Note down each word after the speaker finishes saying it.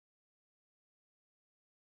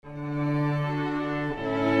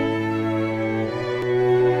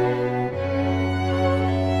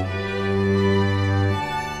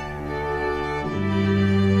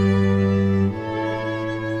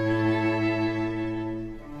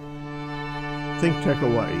ThinkTech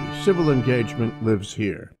Hawaii. Civil engagement lives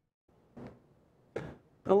here.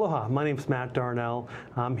 Aloha, my name is Matt Darnell.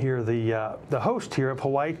 I'm here, the host here of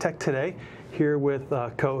Hawaii Tech Today, here with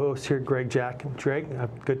co-host here, Greg Jack. Greg,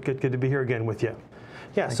 good to be here again with you.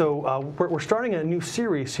 Yeah, so we're starting a new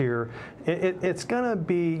series here. It's going to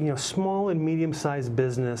be small and medium-sized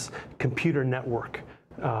business computer network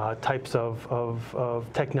types of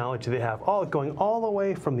technology they have, going all the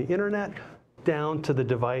way from the internet down to the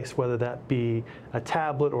device, whether that be a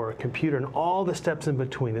tablet or a computer, and all the steps in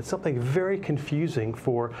between. It's something very confusing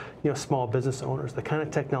for small business owners. The kind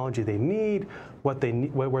of technology they need, what they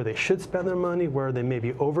need, where they should spend their money, where they may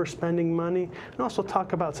be overspending money, and also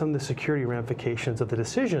talk about some of the security ramifications of the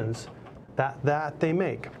decisions that they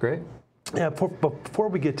make. Great. Yeah, before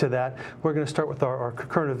we get to that, we're going to start with our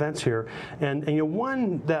current events here. And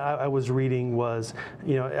one that I was reading was,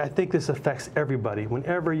 I think this affects everybody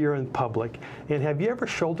whenever you're in public. And have you ever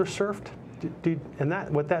shoulder surfed?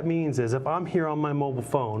 And what that means is if I'm here on my mobile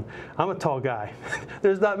phone, I'm a tall guy.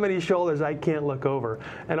 There's not many shoulders I can't look over.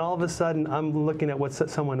 And all of a sudden, I'm looking at what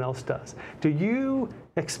someone else does. Do you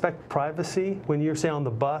expect privacy when you're, say, on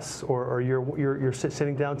the bus or you're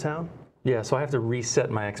sitting downtown? Yeah, so I have to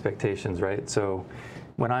reset my expectations, right? So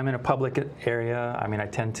when I'm in a public area, I mean, I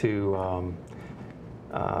tend to,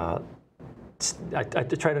 I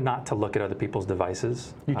try to not to look at other people's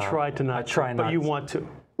devices. You try to not, I try not, but you want to.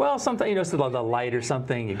 Well, sometimes, so the light or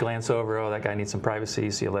something, you glance over, oh, that guy needs some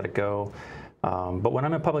privacy, so you let it go. But when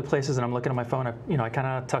I'm in public places and I'm looking at my phone, I kind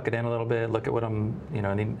of tuck it in a little bit, look at what I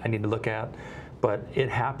need to look at. But it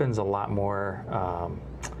happens a lot more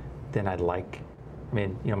than I'd like. I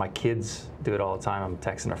mean, my kids do it all the time. I'm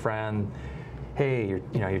texting a friend, hey,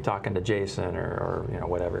 you're talking to Jason or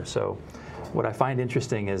whatever. So what I find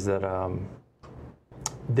interesting is that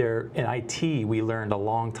in IT, we learned a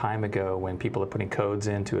long time ago when people are putting codes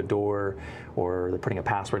into a door or they're putting a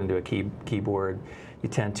password into a keyboard, you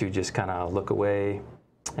tend to just kind of look away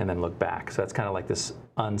and then look back. So that's kind of like this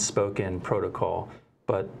unspoken protocol,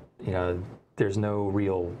 but there's no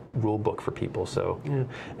real rule book for people. So yeah.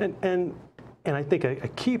 And I think a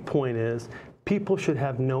key point is people should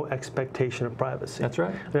have no expectation of privacy. That's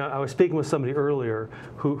right. I was speaking with somebody earlier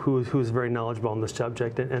who's very knowledgeable on this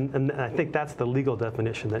subject, and I think that's the legal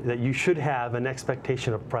definition, that you should have an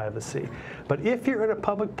expectation of privacy. But if you're in a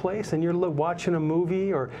public place and you're watching a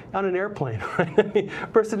movie or on an airplane, right? I mean,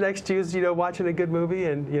 person next to you is watching a good movie,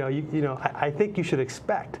 and I think you should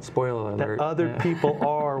expect spoiler alert, that other people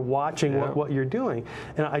are watching what you're doing.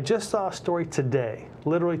 And I just saw a story today,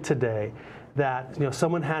 literally today, that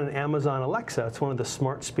someone had an Amazon Alexa, it's one of the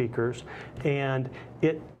smart speakers, and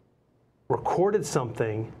it recorded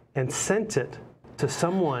something and sent it to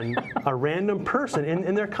someone, a random person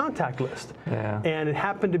in their contact list. Yeah. And it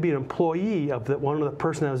happened to be an employee of one of the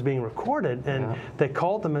person that was being recorded, and they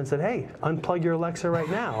called them and said, hey, unplug your Alexa right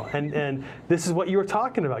now. And this is what you were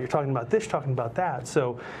talking about. You're talking about this, talking about that.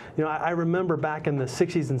 So, I remember back in the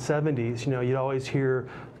 60s and 70s, you'd always hear,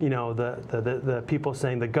 the people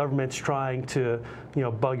saying the government's trying to,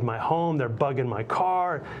 bug my home, they're bugging my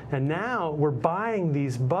car. And now we're buying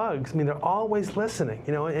these bugs. I mean, they're always listening,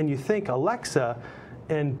 and you think Alexa,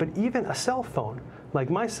 but even a cell phone. Like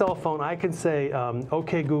my cell phone, I can say,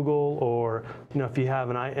 "Okay, Google," or if you have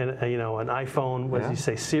an iPhone, what do you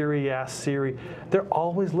say, Siri? Ask Siri. They're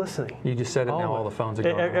always listening. You just said it now. All the phones are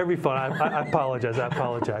going. Every phone. I apologize. I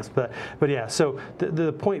apologize. But yeah. So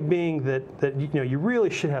the point being that you really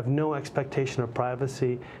should have no expectation of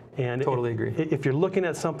privacy. And totally agree. If you're looking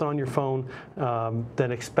at something on your phone,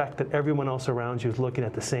 then expect that everyone else around you is looking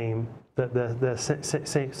at the same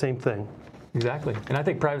thing. Exactly. And I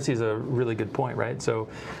think privacy is a really good point, right? So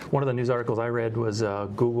one of the news articles I read was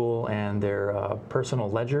Google and their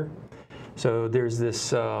personal ledger. So there's this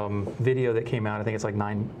video that came out, I think it's like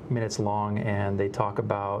 9 minutes long, and the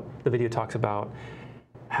video talks about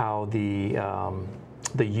how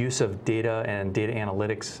the use of data and data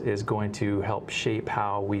analytics is going to help shape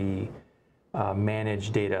how we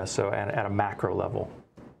manage data, so at a macro level.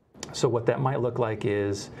 So what that might look like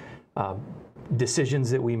is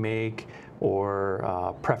decisions that we make,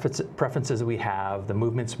 or preferences that we have, the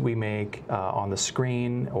movements we make on the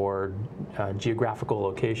screen, or geographical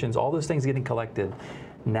locations, all those things getting collected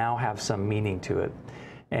now have some meaning to it.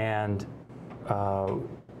 And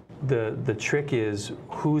the trick is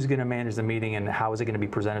who's going to manage the meeting and how is it going to be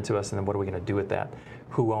presented to us, and then what are we going to do with that?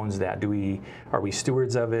 Who owns that? Are we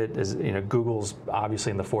stewards of it? Google's obviously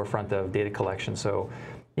in the forefront of data collection, so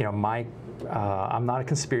I'm not a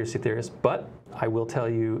conspiracy theorist, but I will tell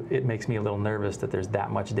you it makes me a little nervous that there's that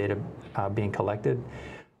much data being collected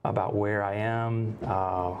about where I am,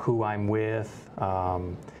 who I'm with,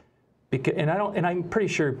 And I'm pretty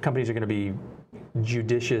sure companies are going to be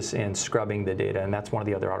judicious in scrubbing the data, and that's one of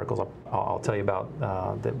the other articles I'll tell you about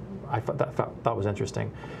that I thought was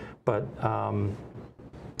interesting. But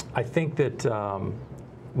I think that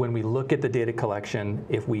when we look at the data collection,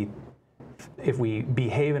 if we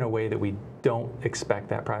behave in a way that we don't expect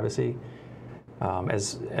that privacy,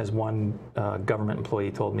 as one government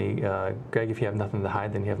employee told me, Greg, if you have nothing to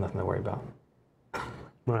hide, then you have nothing to worry about.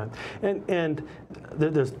 Right, and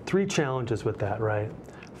there's three challenges with that, right?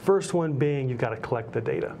 First one being you've got to collect the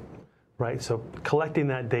data, right? So collecting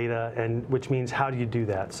that data, and which means how do you do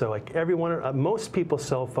that? So like most people's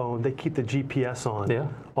cell phone, they keep the GPS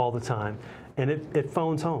on all the time, and it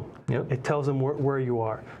phones home. Yep. It tells them where you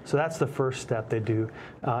are. So that's the first step they do.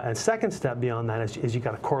 And second step beyond that is you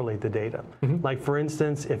got to correlate the data. Mm-hmm. Like for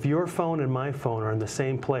instance, if your phone and my phone are in the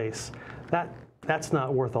same place, that's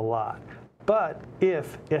not worth a lot. But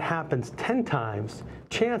if it happens 10 times,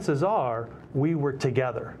 chances are we were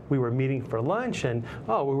together. We were meeting for lunch, and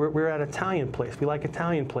we're at an Italian place. We like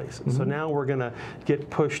Italian places. Mm-hmm. So now we're going to get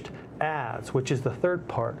pushed ads, which is the third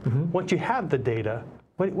part. Mm-hmm. Once you have the data,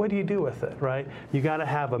 what do you do with it, right? You got to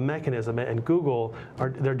have a mechanism, and Google,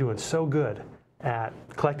 they're doing so good at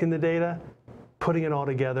collecting the data, putting it all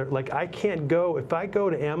together. Like if I go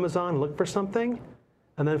to Amazon and look for something,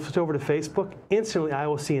 and then switch over to Facebook, instantly I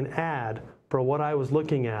will see an ad for what I was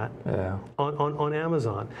looking at on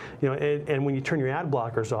Amazon. And when you turn your ad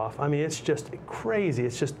blockers off, I mean, it's just crazy.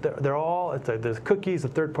 It's just there's cookies, the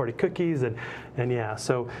third-party cookies, and yeah.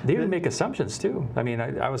 So they even make assumptions too. I mean,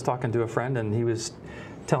 I was talking to a friend, and he was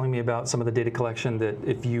telling me about some of the data collection that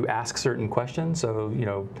if you ask certain questions, so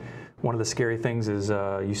one of the scary things is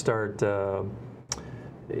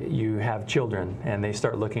you have children, and they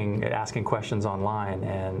start looking at asking questions online,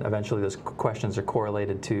 and eventually those questions are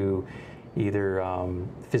correlated to either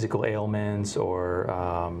physical ailments or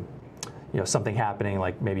something happening,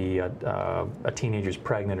 like maybe a teenager's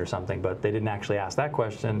pregnant or something, but they didn't actually ask that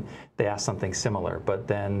question. They asked something similar, but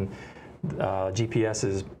then GPS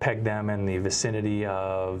has pegged them in the vicinity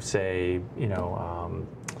of, say,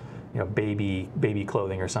 baby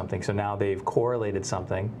clothing or something. So now they've correlated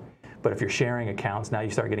something. But if you're sharing accounts, now you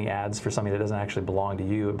start getting ads for something that doesn't actually belong to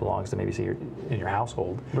you. It belongs to maybe in your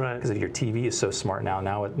household. Right. Because if your TV is so smart now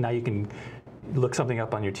you can look something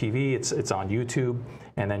up on your TV. It's on YouTube,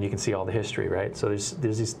 and then you can see all the history, right? So there's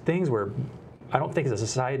these things where I don't think as a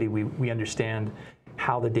society we understand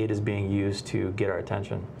how the data is being used to get our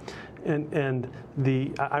attention. And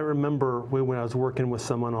I remember when I was working with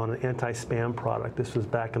someone on an anti-spam product. This was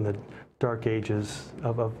back in the dark ages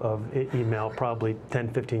of email, probably 10,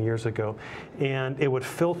 15 years ago. And it would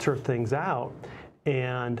filter things out.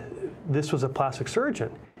 And this was a plastic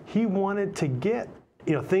surgeon. He wanted to get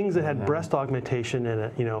things that had breast augmentation in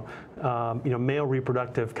it, male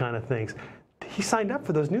reproductive kind of things. He signed up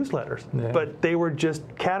for those newsletters, but they were just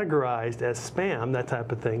categorized as spam, that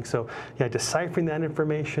type of thing. So deciphering that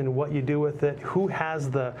information, what you do with it, who has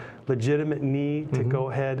the legitimate need to go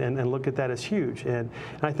ahead and look at that is huge. And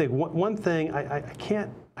I think one thing, I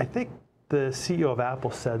think the CEO of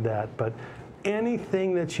Apple said that, but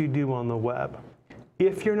anything that you do on the web,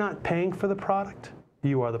 if you're not paying for the product,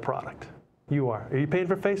 you are the product. You are. Are you paying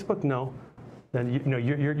for Facebook? No. Then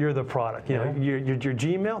you're the product. Your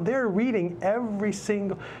Gmail, they're reading every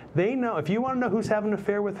single. They know if you want to know who's having an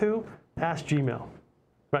affair with who, ask Gmail.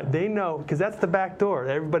 Right? They know because that's the back door.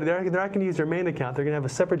 Everybody they're not going to use their main account. They're going to have a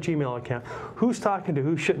separate Gmail account. Who's talking to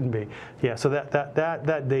who shouldn't be? Yeah. So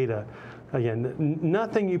that data, again,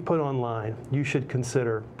 nothing you put online you should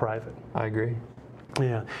consider private. I agree.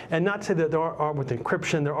 Yeah, and not to say that there are with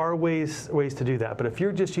encryption, there are ways to do that. But if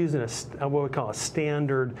you're just using what we call a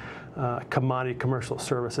standard commodity commercial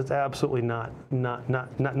service, it's absolutely not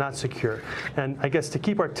secure. And I guess to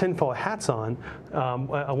keep our tinfoil hats on,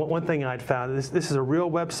 one thing I'd found, this is a real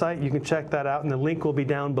website. You can check that out, and the link will be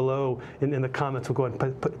down below in the comments. We'll go ahead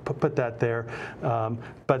and put that there.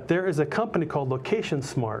 But there is a company called Location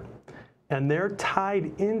Smart, and they're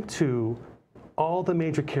tied into all the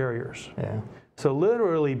major carriers. Yeah. So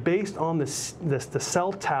literally, based on the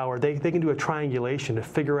cell tower, they can do a triangulation to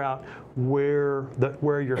figure out where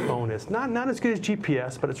your phone is. Not as good as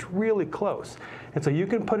GPS, but it's really close. And so you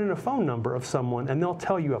can put in a phone number of someone, and they'll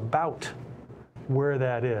tell you about where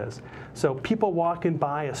that is. So people walking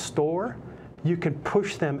by a store, you can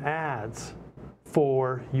push them ads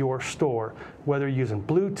for your store, whether you're using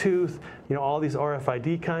Bluetooth, all these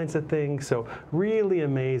RFID kinds of things. So really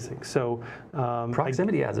amazing. So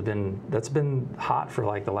proximity ads that's been hot for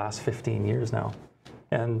like the last 15 years now.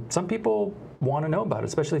 And some people want to know about it,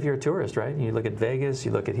 especially if you're a tourist, right? You look at Vegas,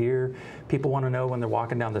 you look at here. People want to know when they're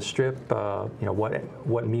walking down the strip,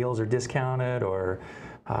 what meals are discounted, or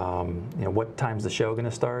what time's the show going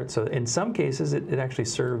to start. So in some cases, it actually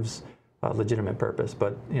serves a legitimate purpose,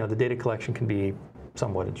 but the data collection can be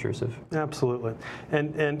somewhat intrusive. Absolutely.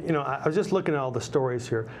 And I was just looking at all the stories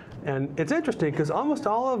here, and it's interesting because almost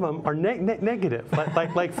all of them are negative.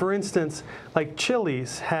 Like for instance, like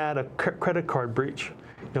Chili's had a credit card breach.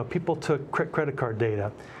 People took credit card data.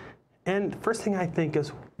 And the first thing I think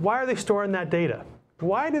is, why are they storing that data?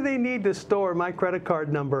 Why do they need to store my credit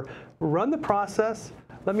card number, run the process,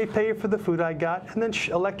 let me pay you for the food I got, and then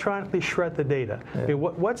electronically shred the data? Yeah. I mean,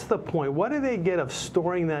 what's the point? What do they get of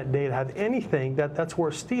storing that data? Have anything that's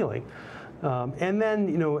worth stealing? And then,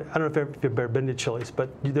 I don't know if you've ever been to Chili's, but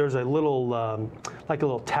there's a little, like a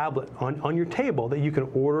little tablet on your table that you can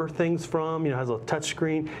order things from. Has a little touch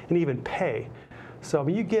screen and even pay. So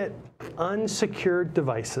you get unsecured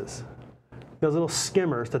devices, those little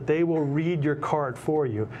skimmers that they will read your card for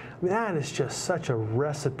you. I mean, that is just such a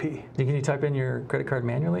recipe. Can you type in your credit card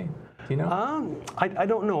manually? Do you know? I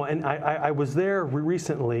don't know, and I was there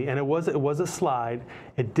recently, and it was a slide.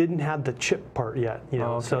 It didn't have the chip part yet,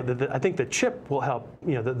 Oh, okay. So I think the chip will help,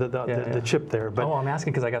 the chip there. But I'm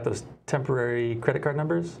asking because I got those temporary credit card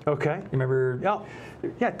numbers. Okay. You remember?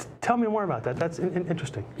 Yeah. Tell me more about that. That's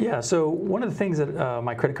interesting. Yeah. So one of the things that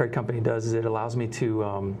my credit card company does is it allows me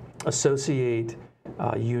to associate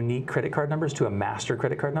unique credit card numbers to a master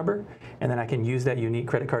credit card number, and then I can use that unique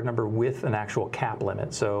credit card number with an actual cap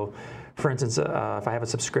limit. So, for instance, if I have a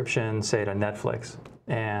subscription, say to Netflix,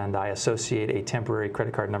 and I associate a temporary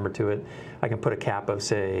credit card number to it, I can put a cap of,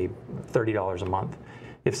 say, $30 a month.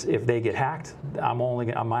 If they get hacked, I'm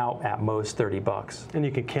out at most $30. And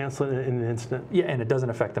you can cancel it in an instant. Yeah, and it doesn't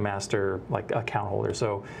affect the master account holder.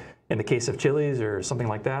 So, in the case of Chili's or something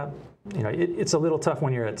like that, it's a little tough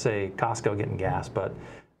when you're at, say, Costco getting gas, but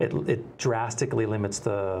it drastically limits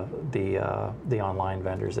the online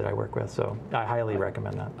vendors that I work with. So I highly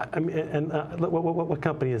recommend that. I mean, and what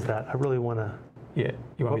company is that? I really want to. Yeah,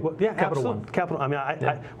 you want me? Yeah, Capital One. Capital. I mean,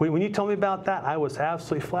 when you told me about that, I was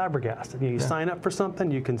absolutely flabbergasted. You sign up for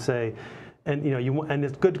something, you can say, and and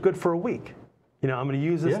it's good for a week. I'm going to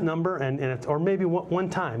use this number, and it's, or maybe one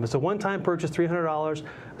time. It's a one-time purchase, $300.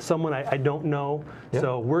 Someone I don't know. Yep.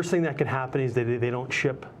 So worst thing that can happen is they don't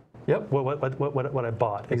ship. Yep. What I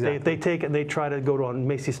bought. Exactly. If they take it and they try to go on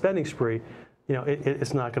Macy's spending spree,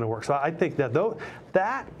 it's not going to work. So I think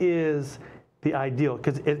that is the ideal,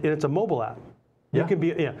 because it's a mobile app. Yeah. You can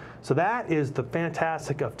be So that is the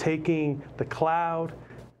fantastic of taking the cloud.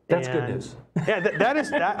 That's good news.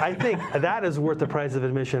 Yeah, I think that is worth the price of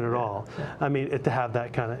admission at all. I mean, to have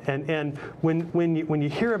that kind of, and when you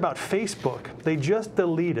hear about Facebook, they just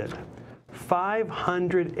deleted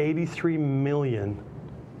 583 million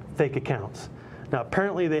fake accounts. Now,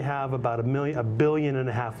 apparently they have about $1.5 billion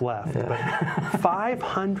left, but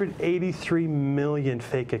 583 million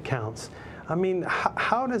fake accounts. I mean,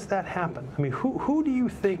 how does that happen? I mean, who do you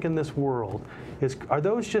think in this world are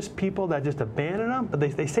those just people that just abandon them? But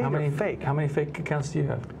they say they're fake. How many fake accounts do you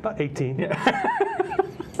have? About 18. Yeah.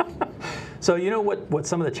 So what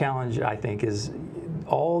some of the challenge, I think, is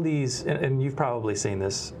all these, and you've probably seen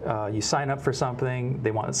this, you sign up for something,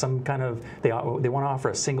 they want some kind of, they want to offer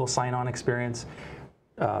a single sign-on experience.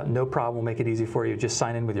 No problem, we'll make it easy for you. Just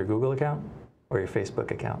sign in with your Google account or your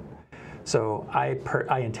Facebook account. So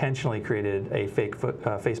I intentionally created a fake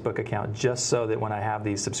Facebook account just so that when I have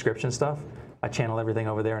these subscription stuff, I channel everything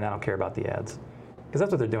over there and I don't care about the ads. Because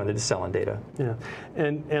that's what they're doing, they're just selling data. Yeah,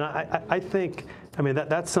 and I think, I mean,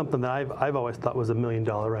 that's something that I've always thought was $1 million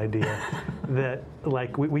idea. That,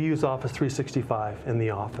 like, we use Office 365 in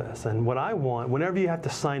the office, and what I want, whenever you have to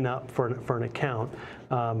sign up for an account,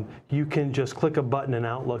 you can just click a button in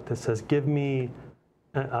Outlook that says, give me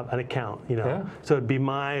an account, Yeah. So it'd be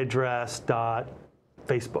my address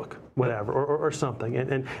 .Facebook, whatever, or something.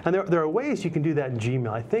 And there are ways you can do that in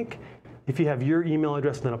Gmail. I think if you have your email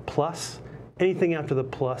address and then a plus, anything after the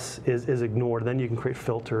plus is ignored. Then you can create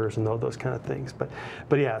filters and those kind of things.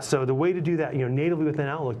 But yeah, so the way to do that, natively within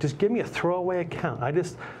Outlook, just give me a throwaway account. I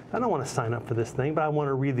don't want to sign up for this thing, but I want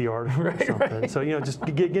to read the article or something. Right. So just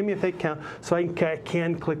give me a fake account so I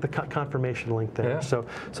can click the confirmation link there. Yeah.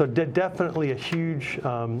 So definitely a huge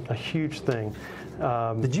thing.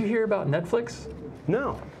 Did you hear about Netflix?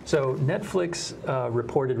 No. So Netflix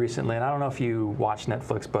reported recently, and I don't know if you watch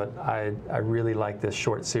Netflix, but I really like this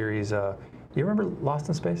short series. You remember Lost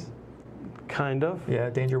in Space? Kind of. Yeah,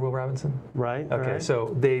 Danger Will Robinson? Right. Okay, right.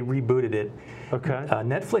 so they rebooted it. Okay.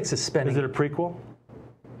 Netflix is spending... Is it a prequel?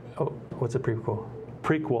 Oh, what's a prequel?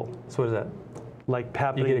 Prequel. So what is that? like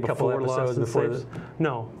happening You get a couple before episodes Lost before and Saves?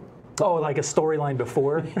 No. Oh, like a storyline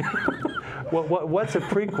before? What's a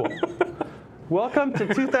prequel? Welcome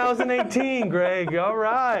to 2018, Greg. All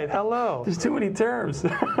right, hello. There's too many terms.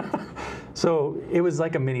 So it was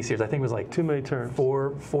like a mini-series. I think it was like Too many terms.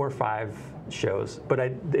 four or five shows. But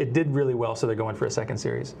it did really well, so they're going for a second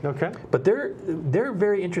series. Okay. But they're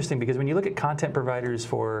very interesting because when you look at content providers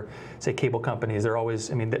for, say, cable companies, they're always,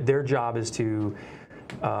 I mean, their job is to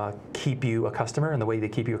keep you a customer, and the way they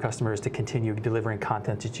keep you a customer is to continue delivering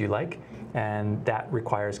content that you like, and that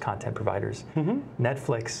requires content providers.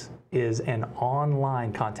 Netflix is an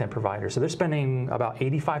online content provider, so they're spending about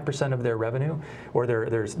 85% of their revenue, or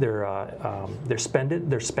their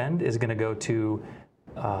spend is going to go to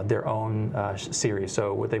their own series,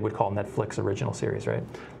 so what they would call Netflix original series, right?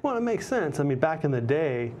 Well, it makes sense. I mean, back in the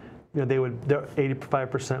day, their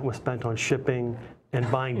 85% was spent on shipping and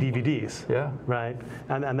buying DVDs. Yeah. Right.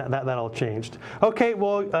 And that all changed. Okay.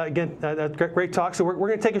 Well, again, great talk. So we're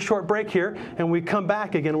going to take a short break here, and we come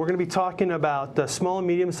back again. We're going to be talking about small and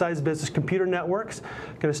medium-sized business computer networks.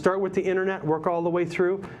 Going to start with the internet, work all the way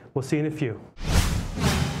through. We'll see you in a few.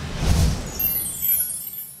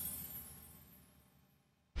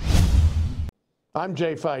 I'm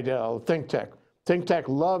Jay Fidel, ThinkTech. ThinkTech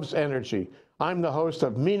loves energy. I'm the host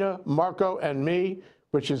of Mina, Marco, and Me,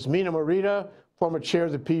 which is Mina Morita, former chair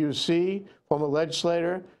of the PUC, former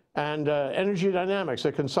legislator, and Energy Dynamics,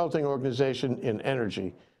 a consulting organization in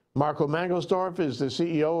energy. Marco Mangelsdorf is the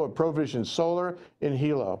CEO of Provision Solar in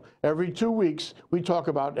Hilo. Every 2 weeks, we talk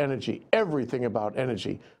about energy, everything about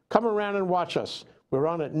energy. Come around and watch us. We're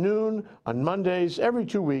on at noon on Mondays, every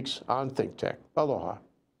 2 weeks on ThinkTech. Aloha.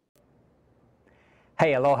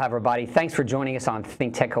 Hey, aloha everybody. Thanks for joining us on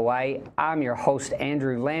ThinkTech Hawaii. I'm your host,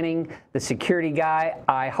 Andrew Lanning, the security guy.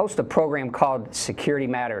 I host a program called Security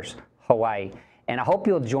Matters Hawaii, and I hope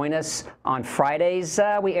you'll join us on Fridays.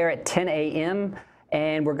 We air at 10 a.m.,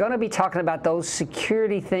 and we're going to be talking about those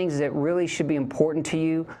security things that really should be important to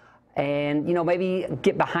you, and maybe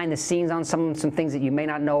get behind the scenes on some things that you may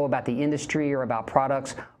not know about the industry or about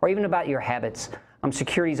products or even about your habits.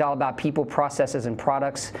 Security is all about people, processes, and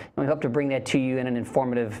products, and we hope to bring that to you in an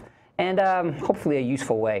informative and hopefully a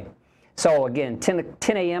useful way. So again, 10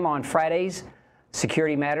 a.m. on Fridays,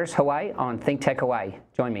 Security Matters Hawaii on ThinkTech Hawaii.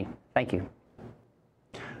 Join me. Thank you.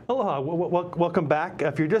 Aloha. Welcome back.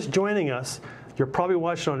 If you're just joining us, you're probably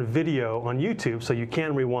watching on video on YouTube, so you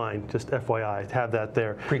can rewind. Just FYI, have that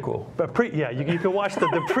there. Prequel. Yeah, you can watch the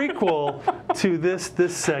prequel to this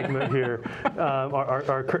segment here,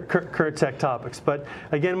 our current tech topics. But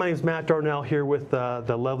again, my name is Matt Darnell here with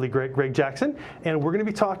the lovely Greg Jackson, and we're going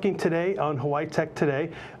to be talking today on Hawaii Tech Today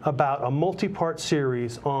about a multi-part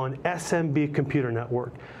series on SMB Computer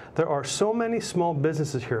Network. There are so many small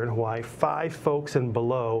businesses here in Hawaii, 5 folks and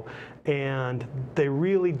below, and they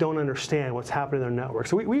really don't understand what's happening in their network.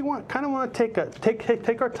 So we kind of want to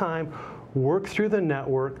take our time, work through the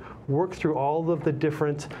network, work through all of the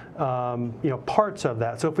different parts of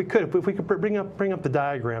that. So if we could bring up the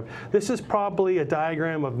diagram, this is probably a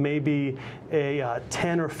diagram of maybe a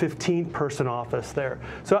 10 or 15 person office there.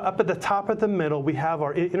 So up at the top of the middle, we have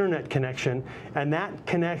our internet connection, and that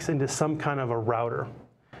connects into some kind of a router.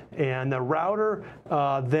 And the router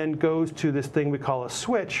then goes to this thing we call a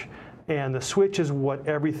switch, and the switch is what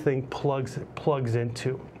everything plugs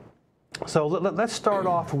into. So let's start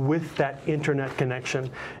off with that internet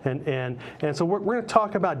connection, and so we're going to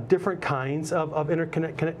talk about different kinds of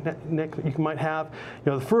interconnect you might have.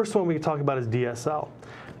 The first one we can talk about is DSL.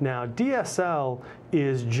 Now, DSL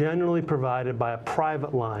is generally provided by a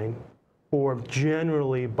private line, or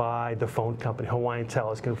generally by the phone company. Hawaiian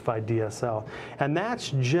Tel is going to provide DSL, and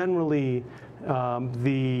that's generally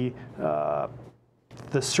the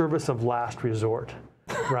service of last resort,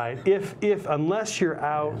 right? Unless you're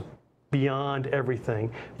out beyond everything,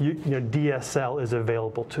 DSL is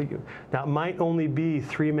available to you. Now, it might only be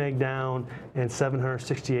 3 meg down and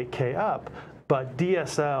 768K up, but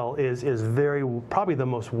DSL is probably the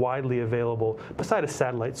most widely available, beside a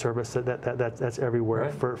satellite service that's everywhere,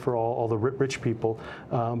 right, for all the rich people.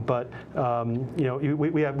 We have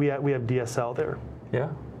DSL there. Yeah.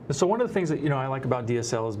 So one of the things that I like about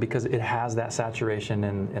DSL is because it has that saturation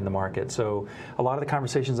in the market. So a lot of the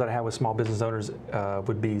conversations that I have with small business owners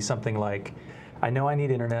would be something like, I know I need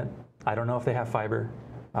internet. I don't know if they have fiber.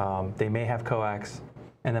 They may have coax.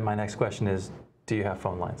 And then my next question is, do you have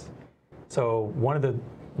phone lines? So one of the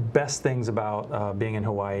best things about being in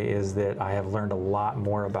Hawaii is that I have learned a lot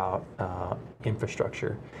more about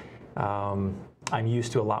infrastructure. I'm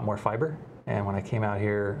used to a lot more fiber and when I came out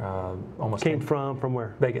here, almost Came from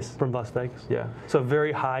where? Vegas. From Las Vegas. Yeah. So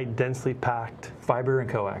very high, densely packed. Fiber and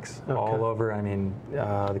coax all over. I mean,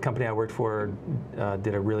 the company I worked for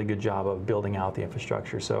did a really good job of building out the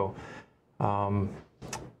infrastructure. So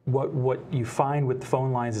what you find with the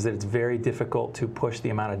phone lines is that it's very difficult to push the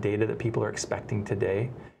amount of data that people are expecting today.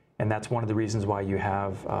 And that's one of the reasons why you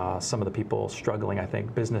have some of the people struggling, I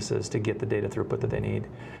think, businesses, to get the data throughput that they need.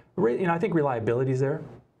 I think reliability is there.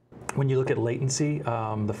 When you look at latency,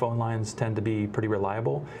 the phone lines tend to be pretty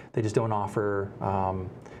reliable. They just don't offer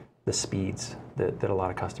the speeds that a lot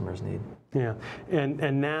of customers need. Yeah,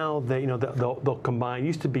 and now they'll combine. It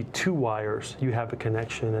used to be 2 wires, you have a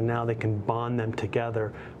connection, and now they can bond them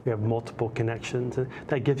together. We have multiple connections, and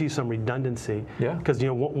that gives you some redundancy. Yeah. Because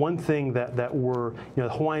one thing that we're,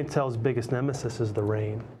 Hawaiian Tel's biggest nemesis is the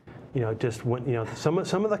rain. Just when, some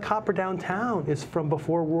of the copper downtown is from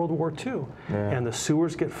before World War II, and the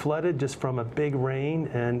sewers get flooded just from a big rain,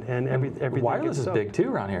 and everything. Wireless gets is big too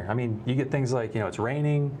around here. I mean, you get things like, it's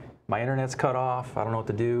raining, my internet's cut off, I don't know what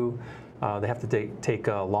to do. They have to take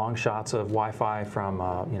long shots of Wi-Fi from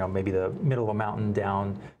maybe the middle of a mountain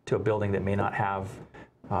down to a building that may not have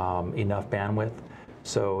enough bandwidth.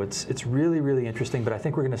 So it's really, really interesting, but I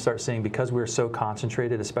think we're going to start seeing, because we're so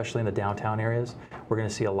concentrated, especially in the downtown areas, we're going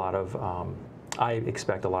to see a lot of, I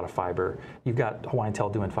expect a lot of fiber. You've got Hawaiian Tel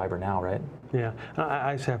doing fiber now, right? Yeah,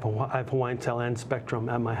 I have Hawaiian Tel and Spectrum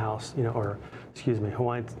at my house, or excuse me,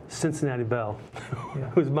 Hawaiian Cincinnati Bell,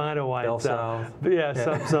 who's mine Hawaiian Bell Tel. South.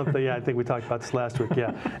 Yeah, something. Yeah, I think we talked about this last week.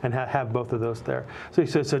 Yeah, and have both of those there. So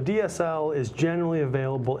DSL is generally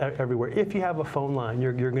available everywhere. If you have a phone line,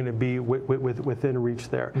 you're going to be within reach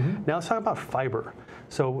there. Mm-hmm. Now let's talk about fiber.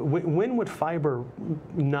 So when would fiber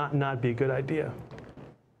not be a good idea?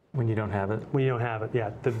 When you don't have it? When you don't have it,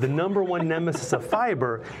 yeah. The number one nemesis of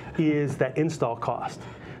fiber is that install cost.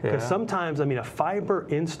 Because sometimes, a fiber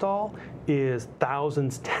install is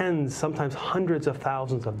thousands, tens, sometimes hundreds of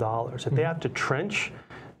thousands of dollars. If they have to trench,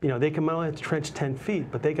 they can only have to trench 10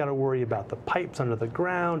 feet, but they got to worry about the pipes under the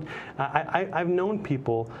ground. I've known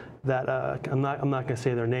people that, I'm not going to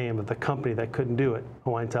say their name, of the company that couldn't do it,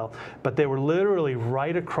 Hawaiian Tel, but they were literally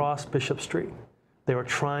right across Bishop Street. They were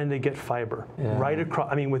trying to get fiber right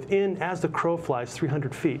across, within, as the crow flies,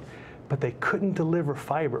 300 feet. But they couldn't deliver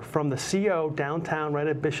fiber. From the CO downtown right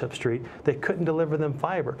at Bishop Street, they couldn't deliver them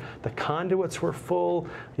fiber. The conduits were full,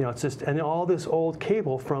 it's just, and all this old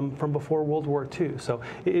cable from before World War II. So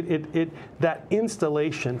that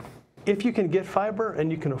installation, if you can get fiber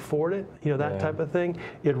and you can afford it, that type of thing,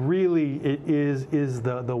 it really is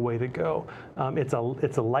the way to go. It's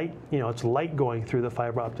a light, it's light going through the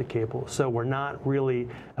fiber optic cable, so we're not really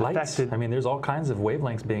affected. There's all kinds of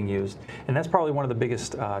wavelengths being used, and that's probably one of the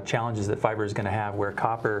biggest challenges that fiber is going to have. Where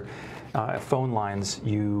copper phone lines,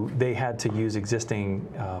 they had to use existing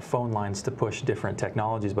phone lines to push different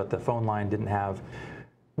technologies, but the phone line didn't have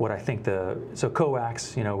what I think so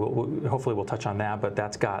coax, hopefully we'll touch on that, but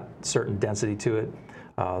that's got certain density to it.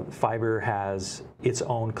 Fiber has its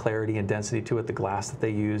own clarity and density to it, the glass that they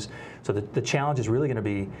use. So the challenge is really going to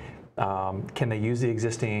be, can they use the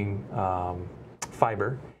existing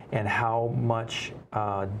fiber, and how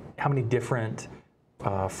many different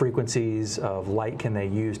frequencies of light can they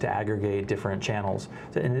use to aggregate different channels?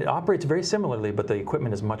 And it operates very similarly, but the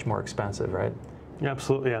equipment is much more expensive, right?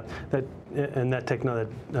 Absolutely, yeah. That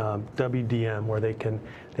technology, WDM, where they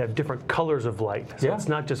have different colors of light. So it's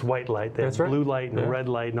not just white light. They have blue light and red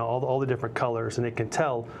light and all the different colors, and it can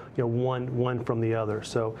tell one from the other.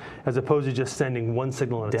 So as opposed to just sending one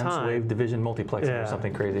signal at a time. Dense wave division multiplexing or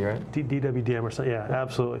something crazy, right? DWDM or something. Yeah,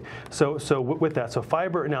 absolutely. So with that, so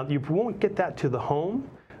fiber. Now you won't get that to the home.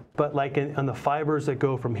 But like on the fibers that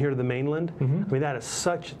go from here to the mainland, that is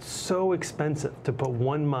so expensive to put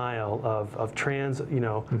 1 mile of trans,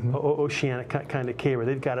 oceanic kind of cable.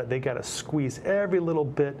 They got to squeeze every little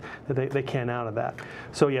bit that they can out of that.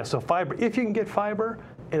 So fiber. If you can get fiber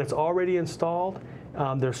and it's already installed,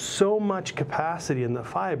 there's so much capacity in the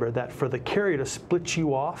fiber that for the carrier to split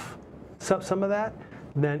you off some of that,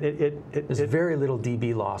 then there's very little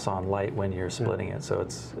dB loss on light when you're splitting it, so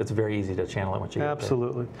it's very easy to channel it once you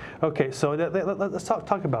absolutely. Okay, so let's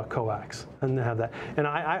talk about coax and have that. And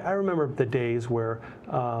I remember the days where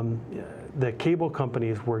the cable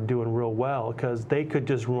companies were doing real well because they could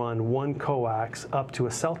just run one coax up to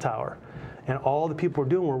a cell tower. And all the people were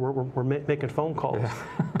doing were making phone calls,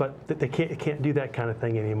 but they can't do that kind of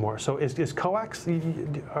thing anymore. So is coax?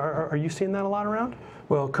 Are you seeing that a lot around?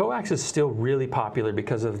 Well, coax is still really popular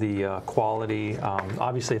because of the quality.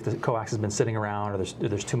 Obviously, if the coax has been sitting around, or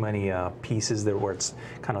there's too many pieces where it's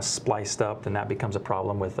kind of spliced up, then that becomes a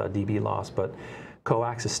problem with dB loss. But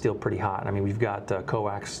Coax is still pretty hot. I mean, we've got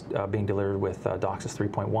coax being delivered with DOCSIS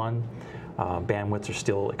 3.1. Bandwidths are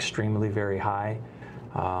still extremely very high.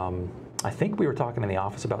 I think we were talking in the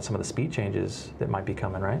office about some of the speed changes that might be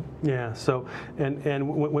coming, right? Yeah. So, and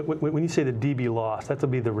when you say the dB loss, that'll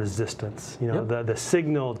be the resistance. You know, Yep. the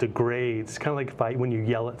signal degrades. Kind of like when you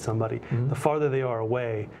yell at somebody. Mm-hmm. The farther they are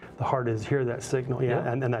away, the harder it is to hear that signal. Yeah.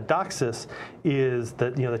 Yeah. And that DOCSIS is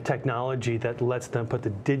the technology that lets them put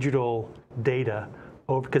the digital data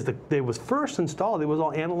over, because it was first installed. It was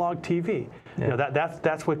all analog TV. Yeah. You know,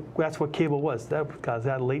 that's what cable was. That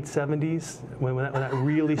late 70s when that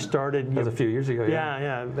really started. That was a few years ago.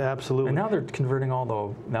 Yeah, absolutely. And now they're converting all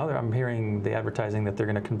the. I'm hearing the advertising that they're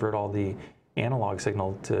going to convert all the analog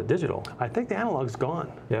signal to digital. I think the analog's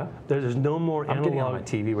gone. Yeah. There's no more I'm analog. getting on my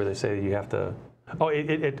TV where they say that you have to. Oh,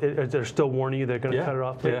 they're still warning you they're going to cut it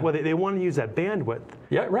off. Yeah. Well, they want to use that bandwidth.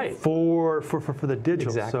 Yeah, right. For the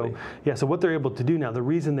digital. Exactly. So what they're able to do now, the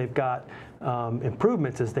reason they've got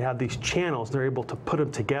improvements is they have these channels. They're able to put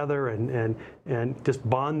them together and just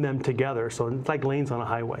bond them together. So it's like lanes on a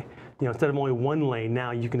highway. You know, instead of only one lane, now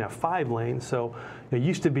you can have 5 lanes. So it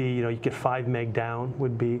used to be, you get 5 meg down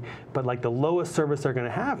would be, but like the lowest service they're going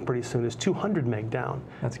to have pretty soon is 200 meg down.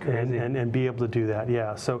 That's crazy. And be able to do that.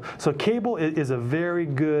 Yeah. So cable is a very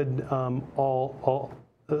good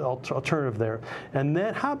alternative there. And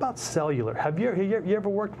then how about cellular? Have you ever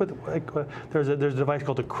worked with there's a device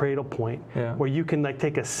called a Cradle Point, where you can like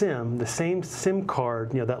take a SIM, the same SIM card,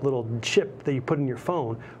 that little chip that you put in your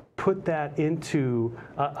phone, put that into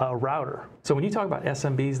a router. So when you talk about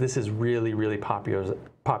SMBs, this is really, really popular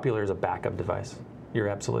as a backup device. You're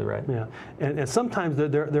absolutely right. Yeah, and sometimes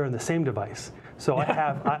they're in the same device. So I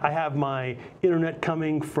have my internet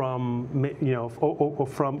coming from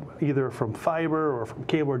from either from fiber or from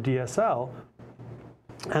cable or DSL,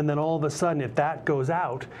 and then all of a sudden, if that goes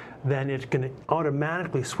out, then it's going to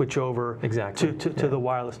automatically switch over to the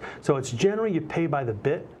wireless. So it's generally you pay by the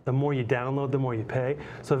bit. The more you download, the more you pay.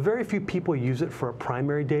 So very few people use it for a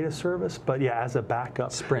primary data service, but yeah, as a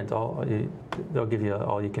backup. Sprint, they'll give you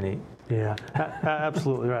all you can eat. Yeah,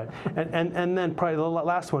 absolutely right. And then probably the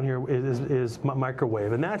last one here is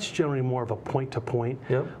microwave, and that's generally more of a point-to-point.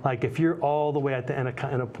 Yep. Like if you're all the way at the end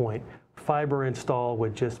of a point, fiber install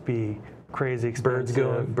would just be crazy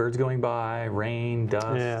expensive. Birds going by, rain,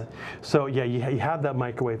 dust. Yeah. So yeah, you have that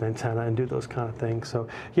microwave antenna and do those kind of things. So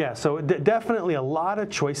yeah, so definitely a lot of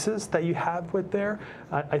choices that you have with there.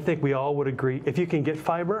 I think we all would agree. If you can get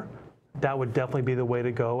fiber, that would definitely be the way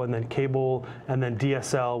to go. And then cable and then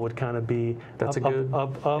DSL would kind of be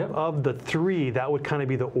of the 3. That would kind of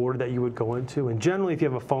be the order that you would go into. And generally, if you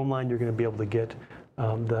have a phone line, you're going to be able to get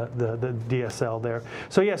the DSL there.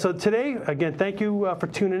 So yeah, so today, again, thank you for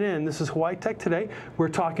tuning in. This is Hawaii Tech Today. We're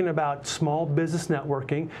talking about small business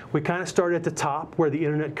networking. We kind of started at the top where the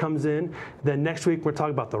internet comes in. Then next week, we're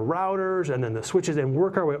talking about the routers and then the switches and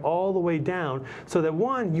work our way all the way down so that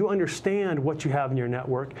one, you understand what you have in your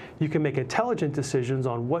network. You can make intelligent decisions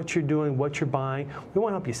on what you're doing, what you're buying. We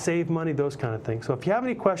want to help you save money, those kind of things. So if you have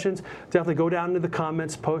any questions, definitely go down into the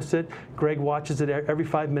comments, post it. Greg watches it every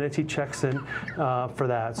 5 minutes. He checks in for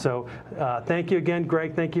that. So thank you again,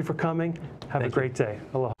 Greg. Thank you for coming. Have a great day.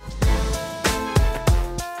 Aloha.